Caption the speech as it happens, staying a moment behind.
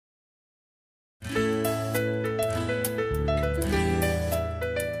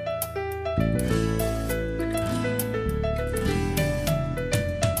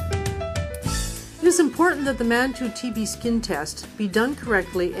is important that the Mantoux TB skin test be done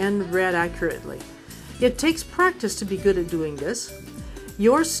correctly and read accurately. It takes practice to be good at doing this.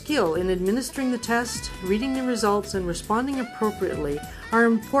 Your skill in administering the test, reading the results, and responding appropriately are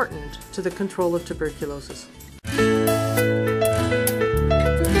important to the control of tuberculosis.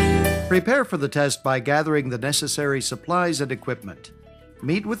 Prepare for the test by gathering the necessary supplies and equipment.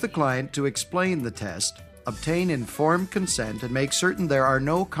 Meet with the client to explain the test, obtain informed consent, and make certain there are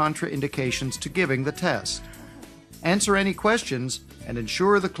no contraindications to giving the test. Answer any questions and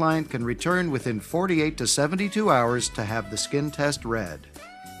ensure the client can return within 48 to 72 hours to have the skin test read.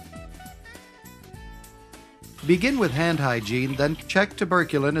 Begin with hand hygiene, then check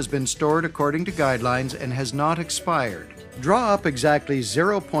tuberculin has been stored according to guidelines and has not expired. Draw up exactly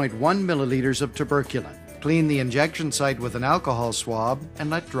 0.1 milliliters of tuberculin. Clean the injection site with an alcohol swab and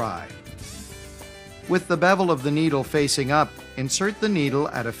let dry. With the bevel of the needle facing up, insert the needle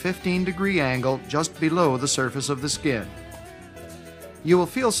at a 15-degree angle just below the surface of the skin. You will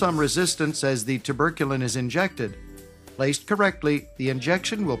feel some resistance as the tuberculin is injected. Placed correctly, the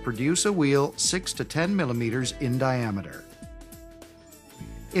injection will produce a wheal 6 to 10 millimeters in diameter.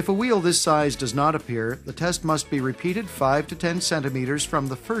 If a wheal this size does not appear, the test must be repeated 5 to 10 centimeters from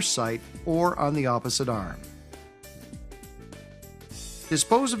the first site or on the opposite arm.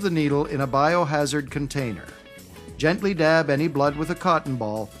 Dispose of the needle in a biohazard container. Gently dab any blood with a cotton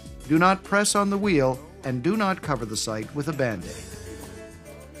ball, do not press on the wheal, and do not cover the site with a Band-Aid.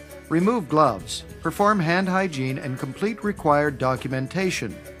 Remove gloves. Perform hand hygiene and complete required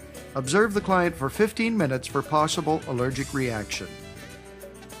documentation. Observe the client for 15 minutes for possible allergic reaction.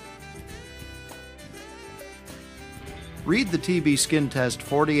 Read the TB skin test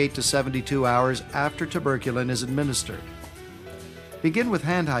 48 to 72 hours after tuberculin is administered. Begin with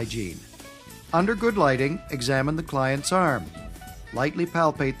hand hygiene. Under good lighting, examine the client's arm. Lightly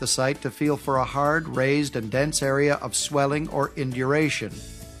palpate the site to feel for a hard, raised, and dense area of swelling or induration.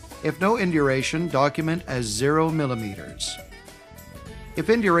 If no induration, document as 0 millimeters.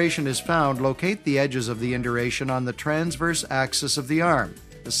 If induration is found, locate the edges of the induration on the transverse axis of the arm,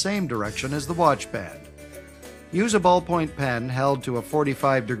 the same direction as the watch band. Use a ballpoint pen held to a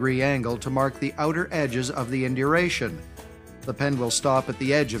 45-degree angle to mark the outer edges of the induration. The pen will stop at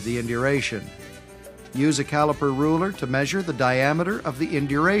the edge of the induration. Use a caliper ruler to measure the diameter of the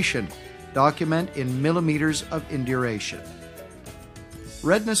induration. Document in millimeters of induration.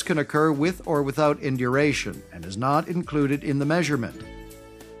 Redness can occur with or without induration and is not included in the measurement.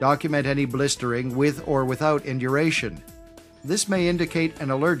 Document any blistering with or without induration. This may indicate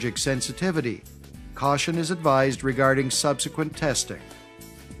an allergic sensitivity. Caution is advised regarding subsequent testing.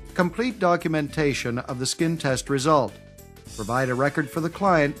 Complete documentation of the skin test result. Provide a record for the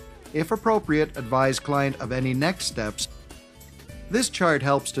client. If appropriate, advise client of any next steps. This chart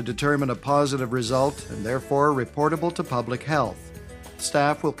helps to determine a positive result and therefore reportable to public health.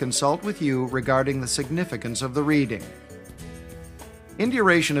 Staff will consult with you regarding the significance of the reading.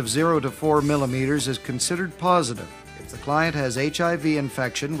 Induration of 0 to 4 millimeters is considered positive if the client has HIV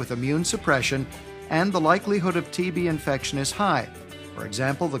infection with immune suppression and the likelihood of TB infection is high. For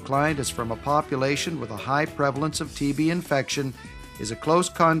example, the client is from a population with a high prevalence of TB infection, is a close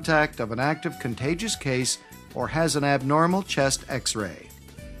contact of an active contagious case, or has an abnormal chest X-ray.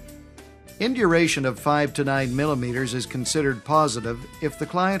 Induration of 5 to 9 millimeters is considered positive if the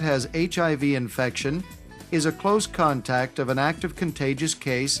client has HIV infection, is a close contact of an active contagious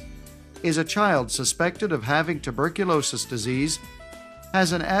case, is a child suspected of having tuberculosis disease,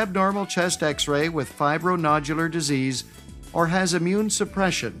 has an abnormal chest X-ray with fibronodular disease, or has immune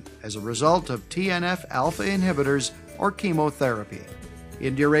suppression as a result of TNF-alpha inhibitors or chemotherapy.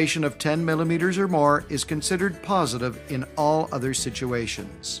 Induration of 10 millimeters or more is considered positive in all other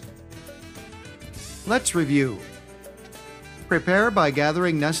situations. Let's review. Prepare by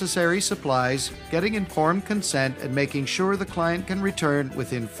gathering necessary supplies, getting informed consent, and making sure the client can return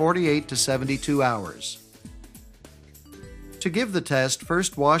within 48 to 72 hours. To give the test,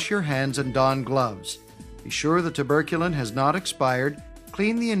 first wash your hands and don gloves. Be sure the tuberculin has not expired,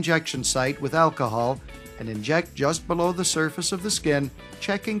 clean the injection site with alcohol, and inject just below the surface of the skin,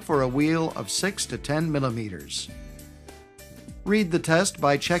 checking for a wheal of 6 to 10 millimeters. Read the test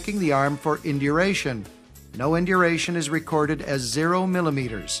by checking the arm for induration. No induration is recorded as 0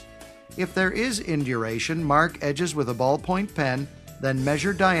 millimeters. If there is induration, mark edges with a ballpoint pen, then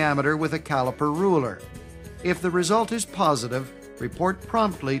measure diameter with a caliper ruler. If the result is positive, report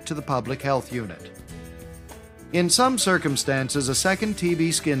promptly to the public health unit. In some circumstances, a second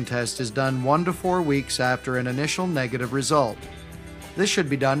TB skin test is done 1 to 4 weeks after an initial negative result. This should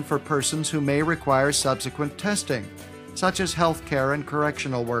be done for persons who may require subsequent testing. such as healthcare and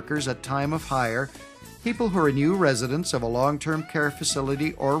correctional workers at time of hire, people who are new residents of a long-term care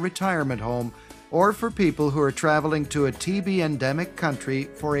facility or retirement home, or for people who are traveling to a TB endemic country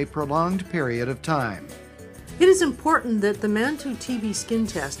for a prolonged period of time. It is important that the Mantoux TB skin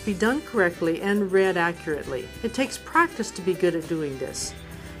test be done correctly and read accurately. It takes practice to be good at doing this.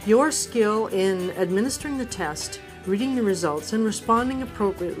 Your skill in administering the test, reading the results, and responding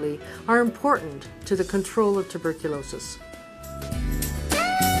appropriately are important to the control of tuberculosis.